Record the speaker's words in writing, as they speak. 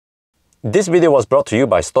This video was brought to you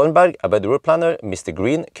by Stormberg, a weather planner,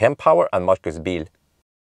 MisterGreen, Kempower and Marcus Bil.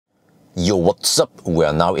 Yo, what's up? We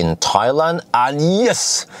are now in Thailand, and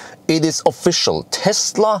yes, it is official.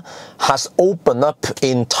 Tesla has opened up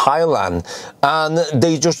in Thailand, and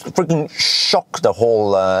they just freaking shocked the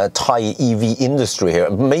whole Thai EV industry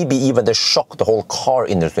here. Maybe even they shocked the whole car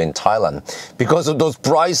industry in Thailand because of those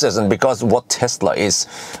prices and because of what Tesla is.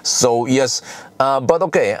 So yes, but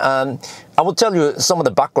okay, I will tell you some of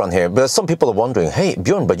the background here, because some people are wondering, hey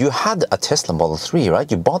Bjørn, but you had a Tesla Model 3,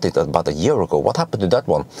 right? You bought it about a year ago. What happened to that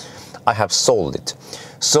one? I have sold it.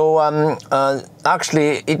 So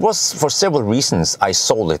actually, it was for several reasons I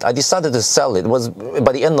sold it. I decided to sell it. It was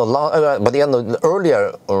by the end of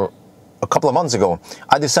earlier, or a couple of months ago,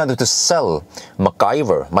 I decided to sell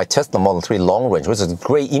MacGyver, my Tesla Model 3 long range, which is a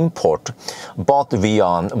great import, bought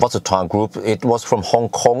via Vatsuta Group. It was from Hong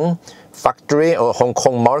Kong factory or Hong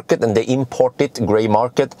Kong market, and they import it, gray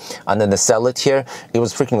market, and then they sell it here. It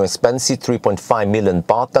was freaking expensive, 3.5 million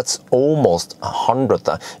baht. That's almost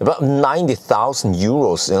about 90,000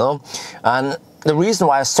 euros, you know. And the reason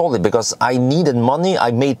why I sold it, because I needed money.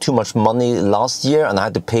 I made too much money last year, and I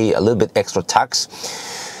had to pay a little bit extra tax.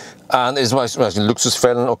 And it's my luxus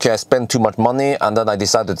fell. Okay, I spent too much money, and then I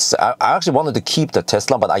decided I actually wanted to keep the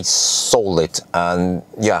Tesla, but I sold it, and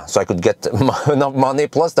yeah, so I could get enough money.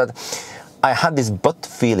 Plus that I had this gut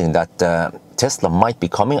feeling that Tesla might be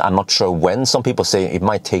coming. I'm not sure when. Some people say it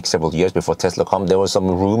might take several years before Tesla comes. There were some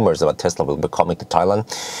rumors about Tesla will be coming to Thailand.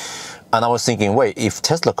 And I was thinking, wait, if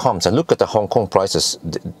Tesla comes, and look at the Hong Kong prices,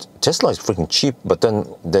 Tesla is freaking cheap, but then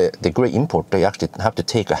the great import, they actually have to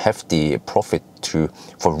take a hefty profit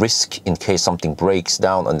for risk in case something breaks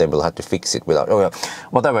down, and they will have to fix it without, oh yeah,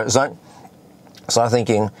 whatever. So I'm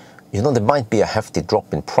thinking, you know, there might be a hefty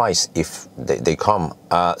drop in price if they come.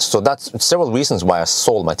 So that's several reasons why I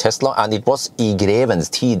sold my Tesla, and it was I grevens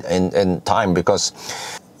tid in time, because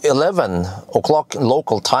 11 o'clock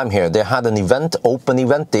local time here, they had an event, open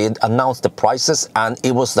event. They announced the prices, and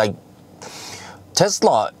it was like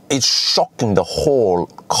Tesla is shocking the whole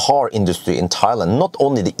car industry in Thailand, not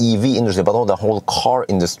only the EV industry, but also the whole car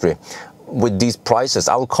industry with these prices.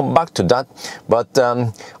 I will come back to that, but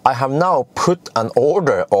I have now put an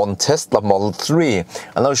order on Tesla Model 3,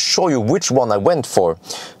 and I'll show you which one I went for.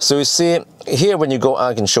 So you see here, when you go,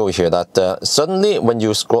 I can show you here that suddenly when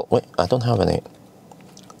you scroll, wait, I don't have any.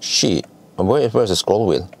 Where's the scroll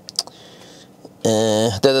wheel?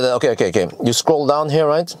 Okay. You scroll down here,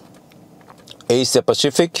 right? Asia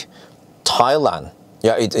Pacific, Thailand.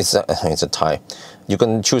 Yeah, it's a Thai. You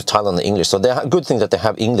can choose Thailand in English. So they have good thing that they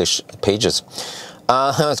have English pages.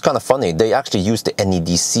 It's kind of funny. They actually use the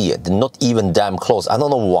NEDC. They're not even damn close. I don't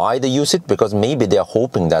know why they use it, because maybe they're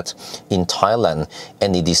hoping that in Thailand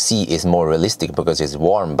NEDC is more realistic because it's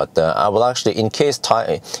warm. But I will actually, in case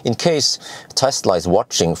Tesla is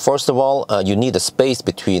watching, first of all, you need a space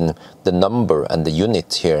between the number and the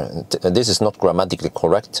unit here. This is not grammatically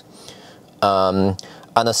correct.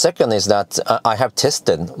 And the second is that I have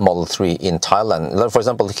tested Model 3 in Thailand. For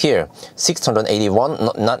example, here, 681,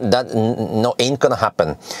 no, ain't gonna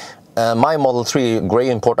happen. My Model 3 gray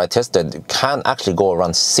import I tested can actually go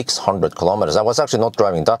around 600 kilometers. I was actually not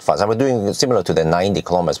driving that fast. I was doing similar to the 90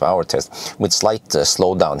 kilometers per hour test with slight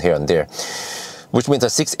slowdown here and there. Which means that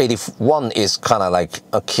 681 is kind of like,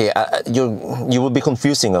 okay, you will be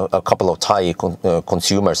confusing a couple of Thai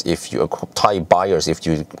consumers, Thai buyers, if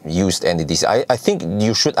you used NEDC. I think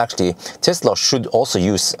you should actually, Tesla should also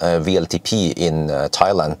use VLTP in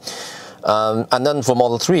Thailand. And then for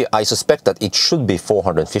Model 3, I suspect that it should be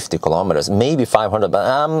 450 kilometers, maybe 500, but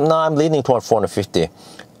I'm leaning toward 450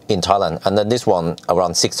 in Thailand, and then this one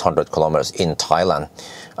around 600 kilometers in Thailand.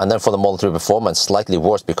 And then for the Model 3 Performance, slightly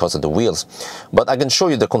worse because of the wheels. But I can show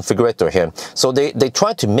you the configurator here. So they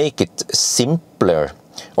try to make it simpler.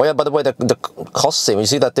 Oh yeah, by the way, the cost saving, you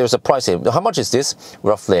see that there's a price here. How much is this,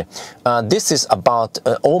 roughly? This is about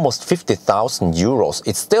almost 50,000 euros.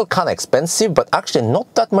 It's still kind of expensive, but actually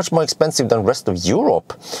not that much more expensive than the rest of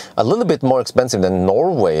Europe. A little bit more expensive than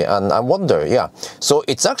Norway, and I wonder, yeah. So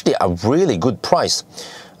it's actually a really good price.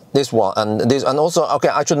 This one, and also, okay,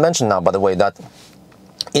 I should mention now, by the way, that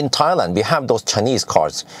in Thailand, we have those Chinese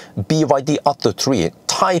cars, BYD Atto 3.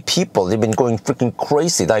 Thai people, they've been going freaking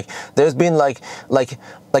crazy. Like, there's been like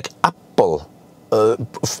Apple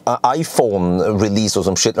iPhone release or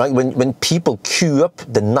some shit, right? When people queue up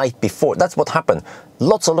the night before, that's what happened.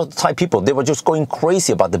 Lots of Thai people, they were just going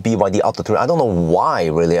crazy about the BYD Atto 3. I don't know why,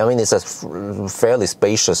 really. I mean, it's a fairly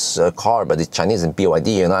spacious car, but it's Chinese and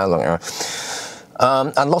BYD, you know.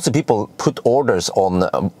 And lots of people put orders on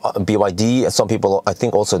BYD. Some people, I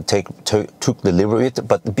think, also took delivery of it.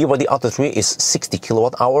 But BYD Atto 3 is 60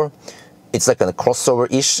 kilowatt hour. it's like a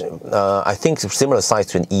crossover-ish. I think similar size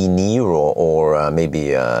to an e-Niro, or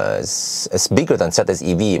maybe it's bigger than ZS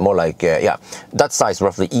EV, more like, yeah, that size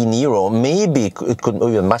roughly. E-Niro, maybe it could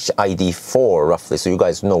even match ID4 roughly, so you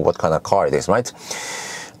guys know what kind of car it is, right?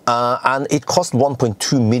 And it cost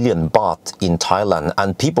 1.2 million baht in Thailand,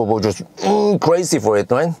 and people were just crazy for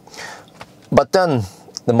it, right? But then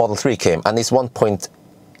the Model 3 came, and it's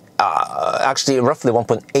actually roughly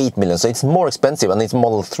 1.8 million, so it's more expensive, and it's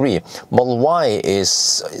Model 3. Model Y is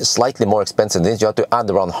slightly more expensive. You have to add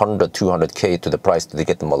around 100, 200k to the price to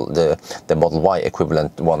get the Model Y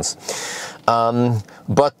equivalent ones.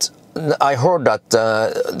 But I heard that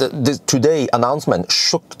the today announcement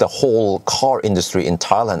shook the whole car industry in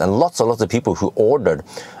Thailand, and lots of people who ordered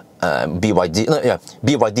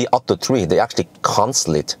BYD Atto 3, they actually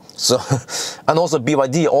cancelled it. So, and also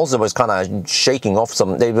BYD also was kind of shaking off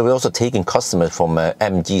some. They were also taking customers from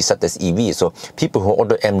MG ZS EV. So people who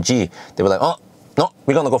ordered MG, they were like, oh no,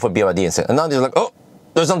 we're gonna go for BYD instead. And now they're like, oh,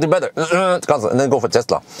 there's something better, cancel, and then go for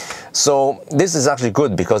Tesla. So this is actually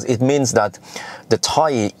good, because it means that the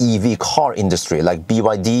Thai EV car industry, like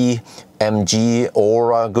BYD, MG,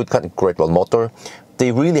 Aura, Great Wall Motor,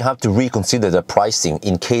 they really have to reconsider the pricing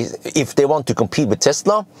in case, if they want to compete with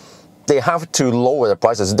Tesla, they have to lower the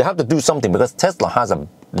prices. They have to do something, because Tesla has a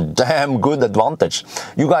damn good advantage.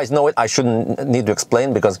 You guys know it, I shouldn't need to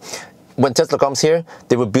explain, because when Tesla comes here,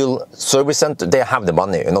 they will build service centers. They have the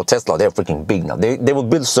money, you know. Tesla, they're freaking big now. They will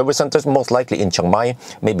build service centers, most likely in Chiang Mai,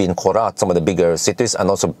 maybe in Korat, some of the bigger cities, and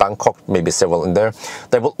also Bangkok, maybe several in there.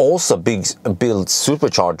 They will also build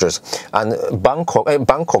superchargers. And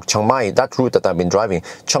Bangkok, Chiang Mai, that route that I've been driving,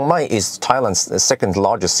 Chiang Mai is Thailand's second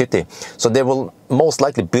largest city. So they will most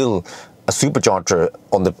likely build a supercharger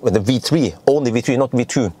on the V3, only V3, not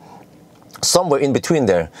V2. Somewhere in between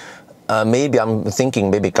there. Maybe I'm thinking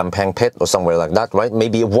maybe Kampang Phet or somewhere like that, right?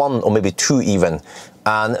 Maybe one or maybe two even.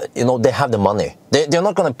 And, you know, they have the money. They're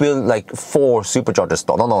not going to build like 4 superchargers.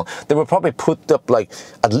 No. They will probably put up like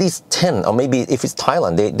at least 10, or maybe if it's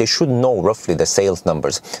Thailand, they should know roughly the sales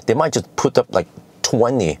numbers. They might just put up like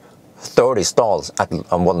 20, 30 stalls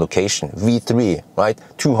on one location. V3, right?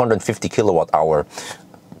 250 kilowatt hour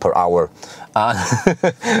per hour.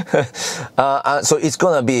 So it's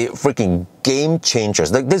gonna be freaking game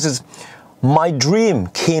changers. Like, this is my dream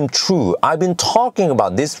came true. I've been talking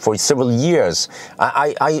about this for several years.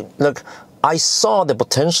 I saw the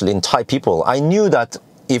potential in Thai people. I knew that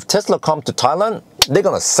if Tesla come to Thailand, they're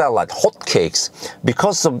gonna sell like hotcakes,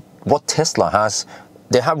 because of what Tesla has.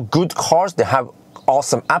 They have good cars, they have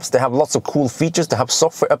awesome apps, they have lots of cool features, they have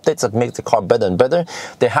software updates that make the car better and better.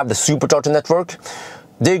 They have the supercharger network.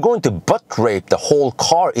 They're going to butt rape the whole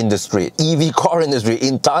car industry, EV car industry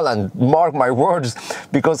in Thailand, mark my words,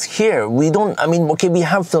 because here we don't, I mean, okay, we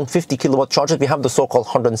have some 50 kilowatt chargers, we have the so-called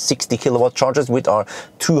 160 kilowatt chargers, which are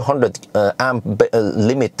 200 amp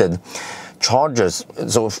limited chargers.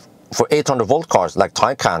 So for 800 volt cars like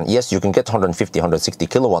Taycan, yes, you can get 150, 160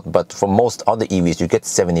 kilowatt, but for most other EVs, you get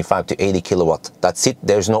 75 to 80 kilowatt. That's it.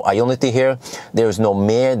 There's no Ioniq here. There's no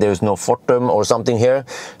Mere. There's no Fortum or something here.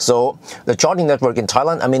 So the charging network in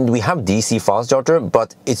Thailand, I mean, we have DC fast charger,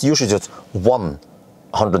 but it's usually just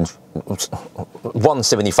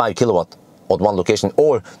 175 kilowatt at one location,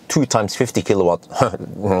 or 2 times 50 kilowatt,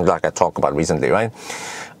 like I talked about recently, right?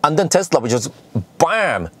 And then Tesla, which is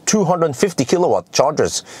bam, 250 kilowatt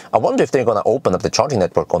chargers. I wonder if they're gonna open up the charging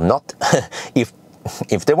network or not. if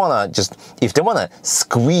they wanna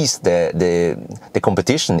squeeze the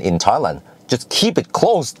competition in Thailand, just keep it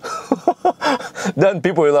closed. Then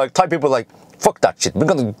people are like, Thai people are like, fuck that shit. We're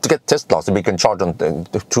gonna get Tesla so we can charge on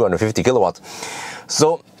 250 kilowatt.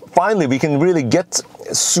 So finally, we can really get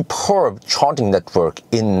a superb charging network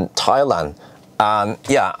in Thailand.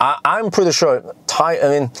 Yeah, I'm pretty sure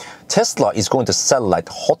Tesla is going to sell like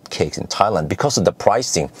hotcakes in Thailand because of the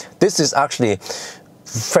pricing. This is actually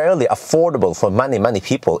fairly affordable for many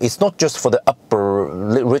people. It's not just for the upper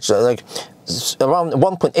rich, like around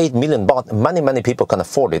 1.8 million baht. Many people can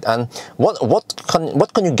afford it. And what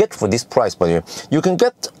can you get for this price, buddy? You can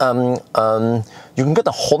get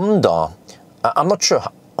a Honda. I'm not sure,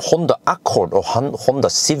 Honda Accord or Honda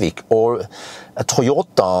Civic, or a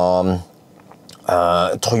Toyota.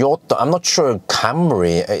 I'm not sure,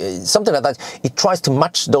 Camry, something like that. It tries to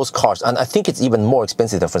match those cars, and I think it's even more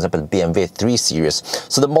expensive than, for example, BMW 3 Series.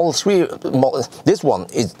 So the Model 3, this one,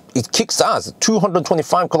 it kicks ass.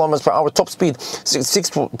 225 kilometers per hour top speed,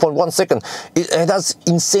 6.1 second. It has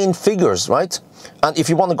insane figures, right? And if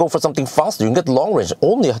you want to go for something faster, you can get long range,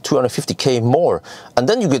 only 250k more. And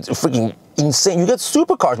then you get freaking insane, you get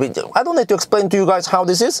supercars. I don't need to explain to you guys how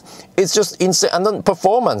this is. It's just insane. And then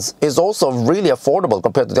performance is also really affordable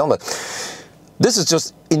compared to the other. This is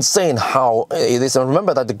just insane how it is. And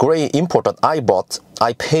remember that the gray import that I bought,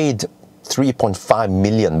 I paid 3.5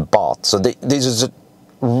 million baht. So this is just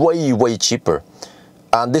way cheaper.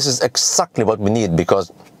 And this is exactly what we need,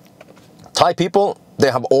 because Thai people, they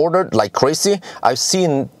have ordered like crazy. I've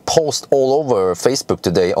seen posts all over Facebook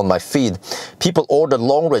today on my feed. People ordered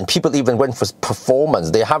long range. People even went for performance.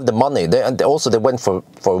 They have the money. And also they went for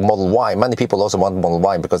Model Y. Many people also want Model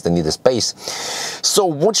Y because they need the space. So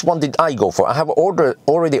which one did I go for? I have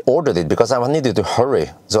already ordered it because I needed to hurry,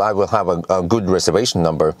 so I will have a good reservation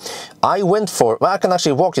number. I went for, well, I can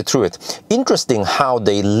actually walk you through it. Interesting how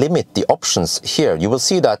they limit the options here. You will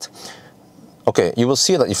see that, okay, you will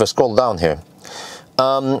see that if I scroll down here.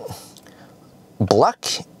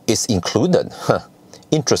 Black is included.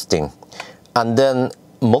 Interesting. And then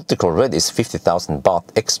multicolor red is 50,000 baht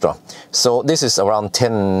extra. So this is around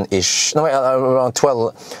 10-ish, no, around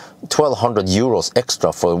 1,200 euros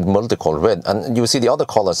extra for multicolor red. And you see the other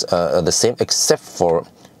colors are the same, except for,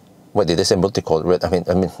 what did they say, multicolor red? I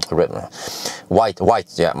mean red, white.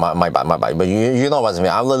 Yeah, my bad. But you know what I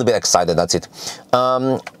mean. I'm a little bit excited. That's it.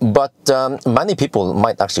 But many people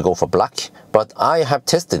might actually go for black. But I have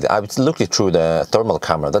tested it. I've looked it through the thermal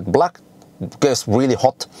camera. That black gets really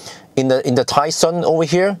hot. In the Thai sun over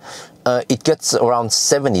here, it gets around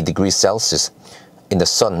 70 degrees Celsius in the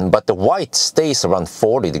sun. But the white stays around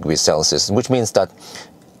 40 degrees Celsius, which means that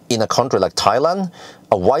in a country like Thailand,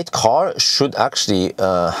 a white car should actually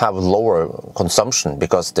have lower consumption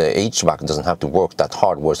because the HVAC doesn't have to work that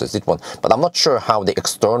hard versus this one. But I'm not sure how the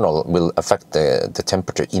external will affect the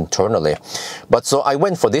temperature internally. But so I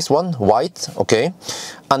went for this one, white, okay.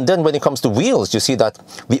 And then when it comes to wheels, you see that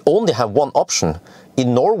we only have one option.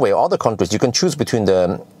 In Norway or other countries, you can choose between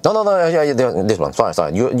the... No, this one,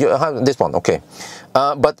 sorry. You have this one, okay.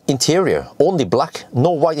 But interior, only black,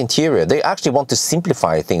 no white interior. They actually want to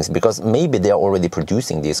simplify things because maybe they are already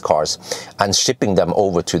producing these cars and shipping them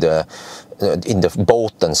over to the in the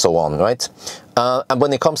boat and so on, right? And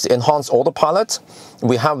when it comes to enhanced autopilot,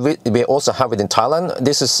 we also have it in Thailand.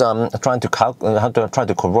 This is trying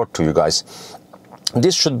to convert to you guys.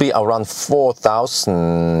 This should be around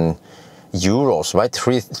 4,000 euros, right?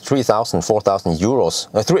 3,000, 4,000 euros,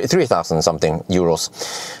 3,000 something euros.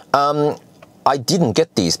 I didn't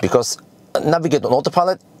get these because Navigate on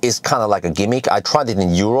Autopilot is kind of like a gimmick. I tried it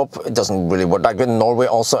in Europe. It doesn't really work that good in Norway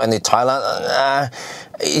also, and in Thailand.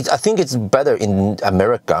 I think it's better in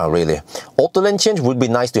America, really. Auto lane change would be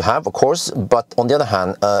nice to have, of course, but on the other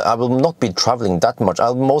hand, I will not be traveling that much.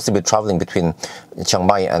 I'll mostly be traveling between Chiang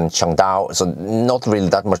Mai and Chiangdao, so not really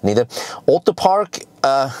that much needed. Auto park,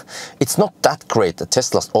 it's not that great.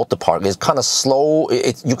 Tesla's auto park is kind of slow.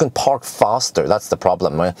 You can park faster. That's the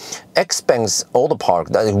problem. Right? Xpeng's auto park,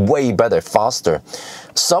 that is way better, faster.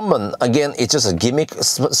 Summon, again, it's just a gimmick.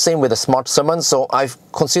 Same with the smart summon. So I've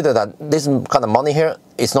considered that this kind of money here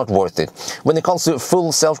is not worth it. When it comes to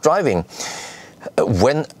full self-driving,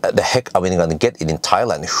 when the heck are we going to get it in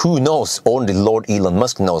Thailand? Who knows? Only Lord Elon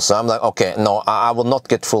Musk knows. So I'm like, okay, no, I will not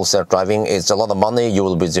get full self-driving. It's a lot of money. You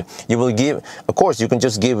will give, of course, you can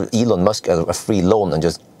just give Elon Musk a free loan and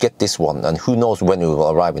just get this one. And who knows when it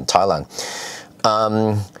will arrive in Thailand.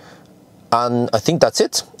 And I think that's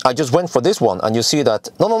it. I just went for this one, and you see that,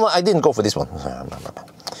 no, I didn't go for this one.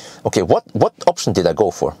 Okay, what option did I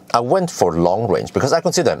go for? I went for long range because I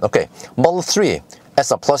consider, okay, Model 3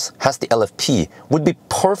 SR Plus has the LFP, would be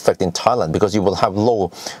perfect in Thailand because you will have low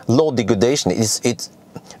degradation.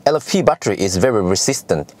 LFP battery is very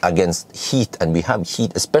resistant against heat, and we have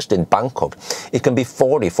heat, especially in Bangkok. It can be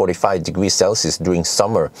 40-45 degrees Celsius during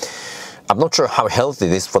summer. I'm not sure how healthy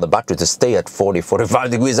it is for the battery to stay at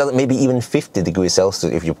 40-45 degrees, maybe even 50 degrees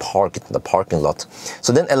Celsius if you park it in the parking lot.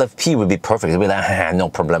 So then LFP would be perfect. It would be like, no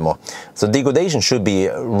problemo. So degradation should be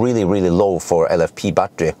really, really low for LFP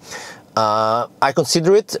battery. I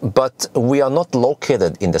consider it, but we are not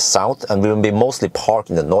located in the south, and we will be mostly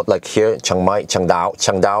parked in the north, like here, Chiang Mai, Chiangdao.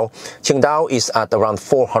 Chiangdao is at around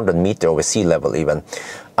 400 meters over sea level even.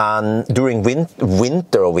 And during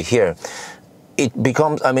winter over here, it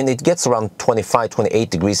becomes, I mean, it gets around 25-28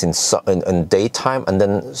 degrees in daytime, and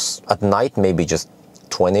then at night maybe just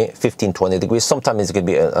 15-20 degrees. Sometimes it could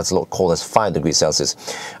be as low cold as 5 degrees Celsius.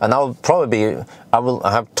 And I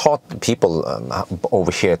have taught people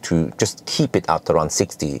over here to just keep it at around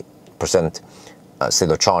 60%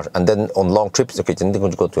 cellular charge, and then on long trips, okay, then they're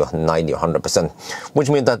going to go to 90 or 100%, which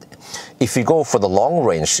means that if we go for the long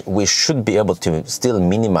range, we should be able to still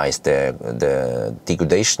minimize the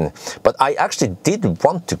degradation. But I actually did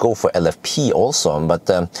want to go for LFP also, but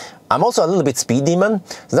I'm also a little bit speed demon,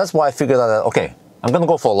 so that's why I figured out, okay, I'm going to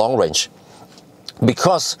go for a long range.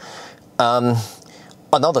 Because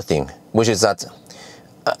another thing, which is that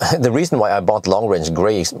the reason why I bought long-range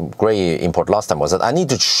gray import last time was that I need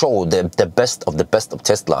to show the best of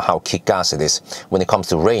Tesla, how kick-ass it is when it comes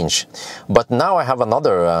to range. But now I have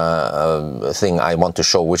another thing I want to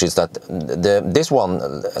show, which is that this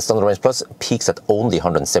one, Standard Range Plus, peaks at only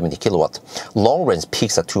 170 kilowatt. Long range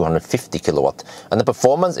peaks at 250 kilowatt. And the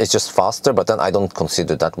performance is just faster, but then I don't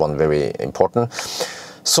consider that one very important.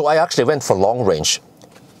 So I actually went for long range.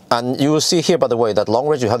 And you will see here, by the way, that long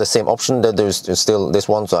range you have the same option. That there's still this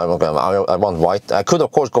one, so I want white. I could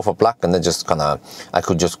of course go for black, and then just I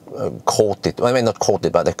could just coat it. I mean, not coat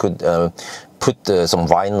it, but I could put some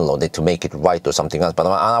vinyl on it to make it white or something else. But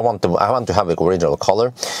I want to have the original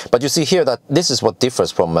color. But you see here that this is what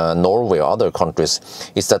differs from Norway or other countries,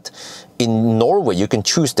 is that in Norway you can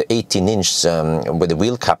choose the 18-inch with the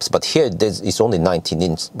wheel caps, but here it's only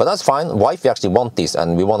 19-inch. But that's fine. Wife actually want this,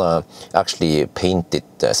 and we want to actually paint it,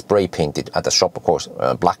 spray paint it at the shop, of course,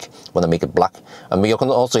 black. Want to make it black. And we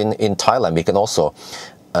can also in Thailand we can also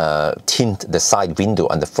tint the side window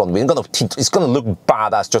and the front window. It's gonna look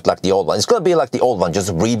badass, just like the old one. It's gonna be like the old one,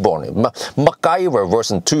 just reborn. MacGyver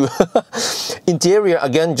version 2. Interior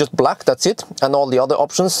again, just black. That's it, and all the other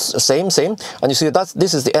options same. And you see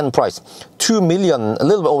this is the end price, 2 million, a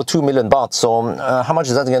little bit over 2 million baht. So how much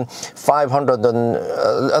is that again? 500 and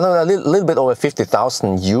a little bit over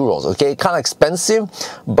 50,000 euros. Okay, kind of expensive,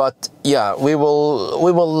 but yeah, we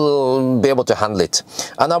will be able to handle it.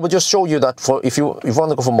 And I will just show you that for if you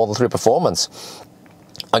want to go for Model 3 performance,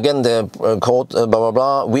 again the code blah blah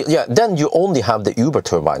blah. Then you only have the Uber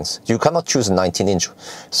turbines. You cannot choose a 19-inch.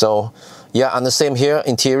 So yeah, and the same here,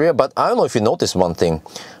 interior. But I don't know if you noticed one thing.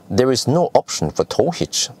 There is no option for tow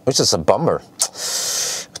hitch, which is a bummer.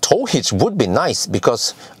 Tow hitch would be nice,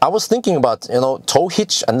 because I was thinking about, you know, tow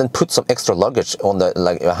hitch and then put some extra luggage on the,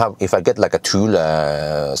 like if I get like a tool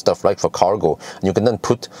stuff like for cargo, and you can then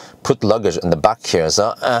put luggage in the back here.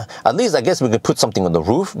 So at least I guess we could put something on the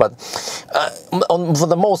roof. But for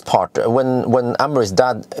the most part, when Amory's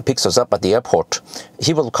dad picks us up at the airport,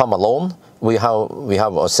 he will come alone. We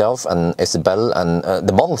have ourselves and Isabel, and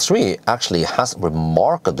the Model 3 actually has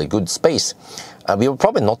remarkably good space. We will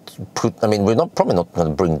probably not put, I mean, we're probably not going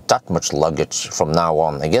to bring that much luggage from now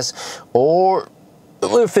on, I guess, or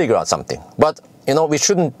we'll figure out something. But you know, we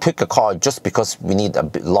shouldn't pick a car just because we need a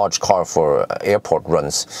large car for airport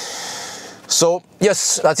runs. So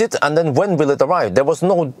yes, that's it. And then when will it arrive? There was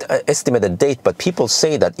no estimated date, but people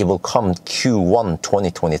say that it will come Q1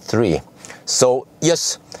 2023. So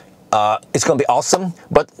yes, it's going to be awesome.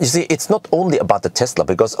 But you see, it's not only about the Tesla,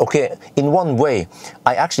 because okay, in one way,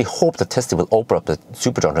 I actually hope the Tesla will open up the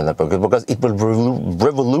supercharger network, because it will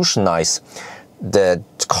revolutionize the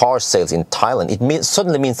car sales in Thailand. It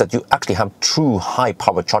suddenly means that you actually have true high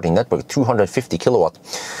power charging network, 250 kilowatt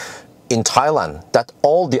in Thailand, that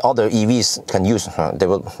all the other EVs can use.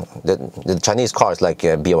 The Chinese cars like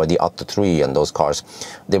BYD Atto 3 and those cars,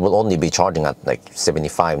 they will only be charging at like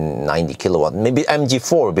 75, 90 kilowatt. Maybe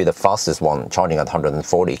MG4 will be the fastest one, charging at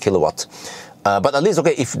 140 kilowatt. But at least,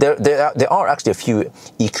 okay, if there are actually a few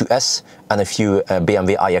EQS and a few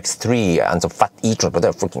BMW iX3 and some fat e-trons, but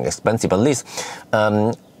they're freaking expensive. But at least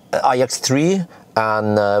iX3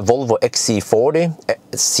 and Volvo XC40,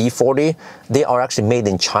 C40, they are actually made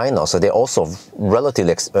in China, so they're also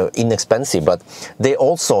relatively inexpensive, but they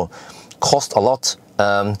also cost a lot.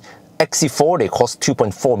 XC40 costs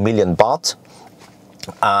 2.4 million baht,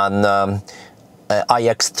 and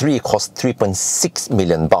iX3 costs 3.6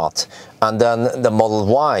 million baht. And then the Model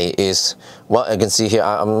Y is, well, I can see here,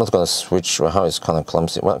 I'm not going to switch, how it's kind of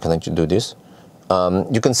clumsy. Well, can I do this?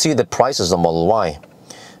 You can see the prices of Model Y.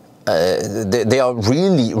 They are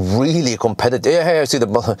really competitive. Here I see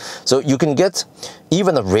the, so you can get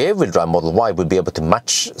even a rear-wheel drive Model Y would be able to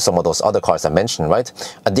match some of those other cars I mentioned, right?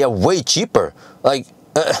 And they are way cheaper, like,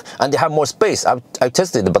 and they have more space. I've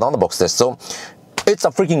tested the banana box test, so It's a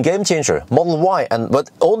freaking game changer. Model Y, but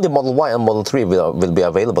only Model Y and Model 3 will be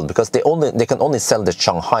available, because they can only sell the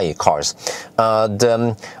Shanghai cars.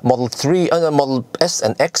 The Model 3, Model S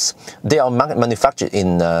and X, they are manufactured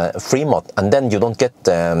in Fremont, and then you don't get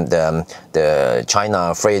the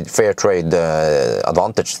China fair trade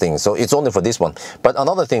advantage thing. So it's only for this one. But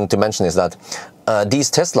another thing to mention is that these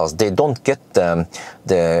Teslas, they don't get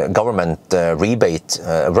the government rebate,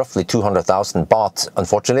 roughly 200,000 baht,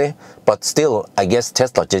 unfortunately. But still, I guess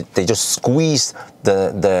Tesla, they just squeeze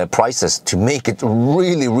the prices to make it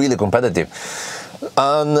really, really competitive.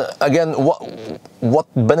 And again, what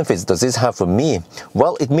benefits does this have for me?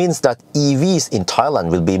 Well, it means that EVs in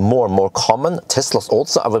Thailand will be more and more common. Teslas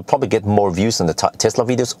also, I will probably get more views on the Tesla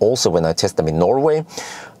videos also when I test them in Norway.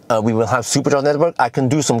 We will have supercharger network. I can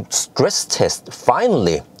do some stress test.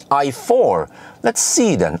 Finally, i4. Let's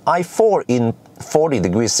see then. i4 in 40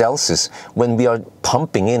 degrees Celsius when we are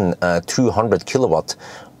pumping in 200 kilowatt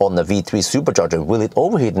on the V3 supercharger. Will it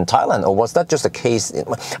overheat in Thailand, or was that just a case?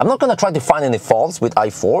 I'm not going to try to find any faults with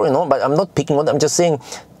i4, you know, but I'm not picking one. I'm just saying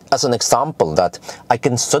as an example that I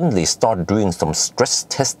can suddenly start doing some stress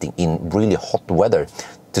testing in really hot weather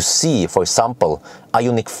to see, for example,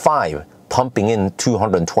 Ioniq 5 pumping in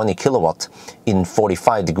 220 kilowatt in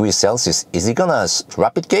 45 degrees Celsius. Is it gonna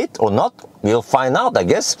rapid gate or not? We'll find out, I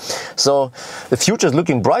guess. So the future is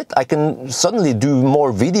looking bright. I can suddenly do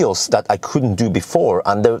more videos that I couldn't do before,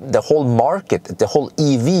 and the whole market, the whole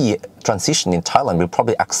EV transition in Thailand will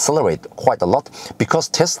probably accelerate quite a lot, because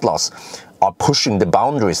Teslas are pushing the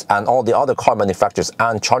boundaries, and all the other car manufacturers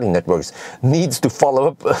and charging networks needs to follow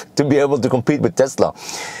up to be able to compete with Tesla.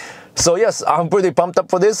 So yes, I'm pretty pumped up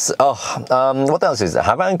for this. What else is there?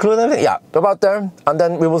 Have I included anything? Yeah, about there. And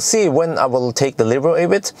then we will see when I will take delivery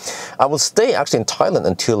of it. I will stay actually in Thailand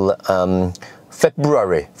until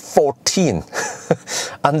February 14.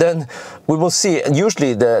 And then we will see.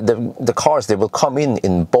 Usually the cars, they will come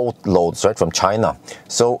in boat loads, right, from China.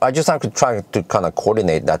 So I just have to try to kind of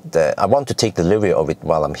coordinate that. I want to take delivery of it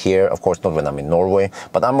while I'm here. Of course, not when I'm in Norway.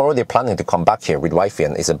 But I'm already planning to come back here with wifey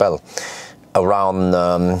and Isabel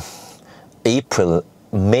around April,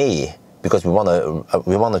 May, because we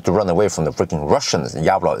wanted to run away from the freaking Russians,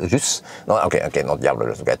 Yavla Rus. No, okay, not Yavla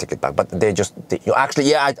Rus. Okay, I take it back. But actually,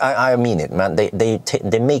 yeah, I mean it, man.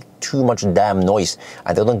 They make too much damn noise,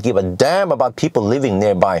 and they don't give a damn about people living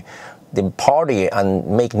nearby. They party and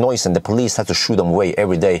make noise, and the police have to shoot them away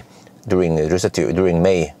every day during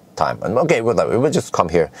May time. And okay, we'll just come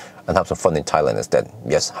here and have some fun in Thailand instead.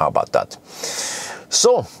 Yes, how about that?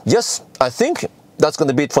 So yes, I think that's going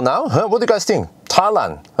to be it for now. What do you guys think?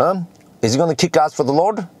 Thailand, is he going to kick ass for the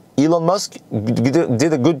Lord? Elon Musk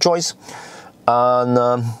did a good choice.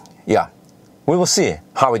 And yeah, we will see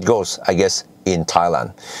how it goes, I guess, in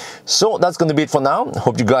Thailand. So that's going to be it for now.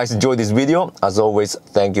 Hope you guys enjoyed this video. As always,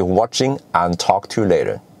 thank you for watching, and talk to you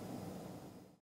later.